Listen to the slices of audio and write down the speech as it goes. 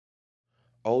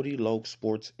Odee Locc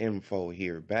Sports Info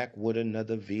here, back with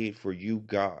another vid for you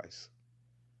guys.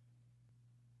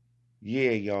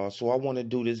 Yeah, y'all. So I want to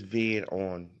do this vid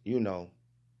on,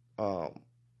 um,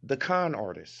 the con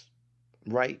artist,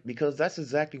 right? Because that's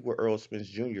exactly what Errol Spence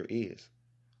Jr. is,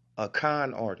 a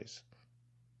con artist,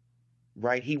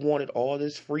 right? He wanted all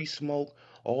this free smoke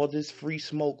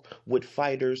with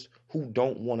fighters who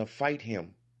don't want to fight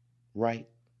him, right?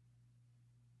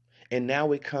 And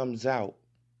now it comes out.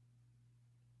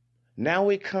 Now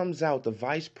it comes out the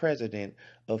vice president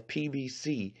of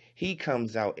PBC, he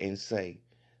comes out and say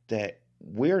that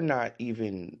we're not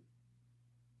even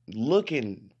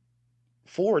looking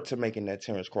forward to making that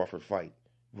Terrence Crawford fight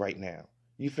right now.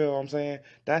 You feel what I'm saying?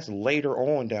 That's later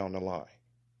on down the line.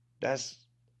 That's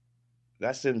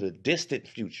that's in the distant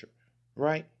future,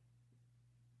 right?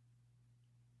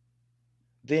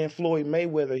 Then Floyd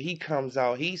Mayweather, he comes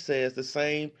out, he says the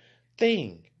same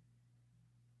thing.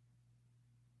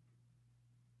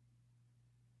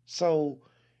 So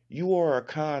you are a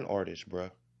con artist, bruh.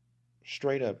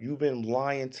 Straight up. You've been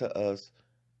lying to us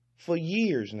for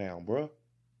years now, bruh.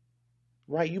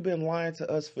 Right? You've been lying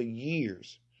to us for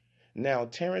years. Now,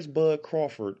 Terrence Bud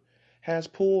Crawford has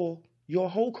pulled your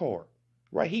whole card.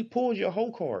 Right? He pulled your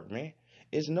whole card, man.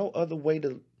 There's no other way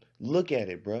to look at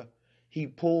it, bruh. He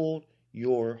pulled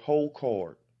your whole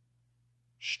card.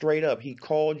 Straight up. He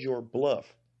called your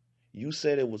bluff. You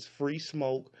said it was free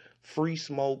smoke, free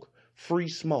smoke, free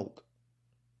smoke.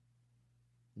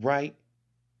 Right?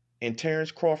 And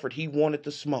Terrence Crawford, he wanted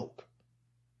the smoke.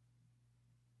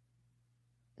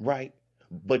 Right?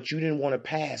 But you didn't want to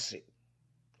pass it.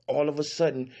 All of a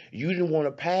sudden, you didn't want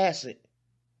to pass it.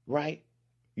 Right?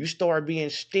 You started being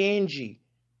stingy.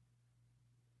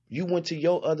 You went to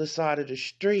your other side of the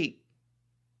street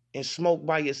and smoked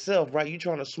by yourself, right? You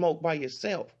trying to smoke by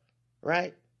yourself,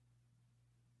 right?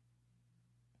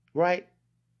 Right?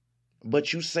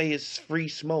 But you say it's free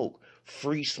smoke,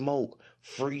 free smoke,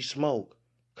 free smoke.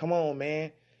 Come on,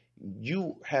 man.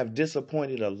 You have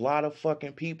disappointed a lot of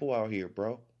fucking people out here,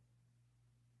 bro.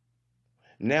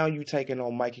 Now you taking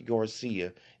on Mikey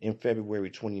Garcia in February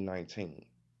 2019.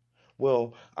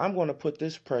 Well, I'm going to put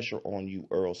this pressure on you,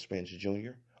 Errol Spence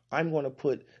Jr. I'm going to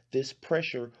put this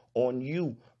pressure on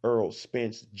you, Errol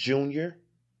Spence Jr.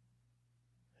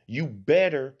 You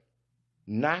better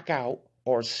knock out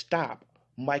or stop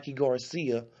Mikey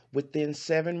Garcia within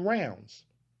 7 rounds.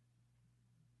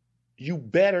 You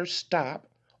better stop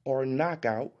or knock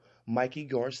out Mikey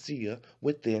Garcia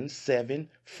within 7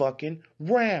 fucking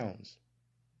rounds.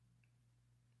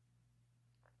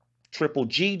 Triple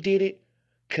G did it.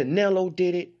 Canelo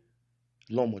did it.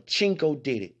 Lomachenko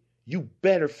did it. You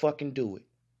better fucking do it.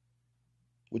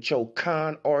 With your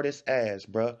con artist ass,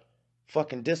 bruh.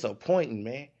 Fucking disappointing,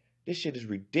 man. This shit is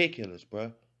ridiculous,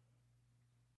 bruh.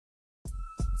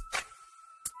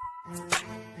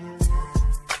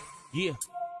 Yeah.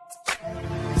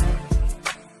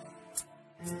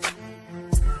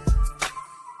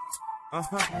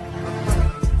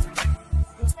 Uh-huh.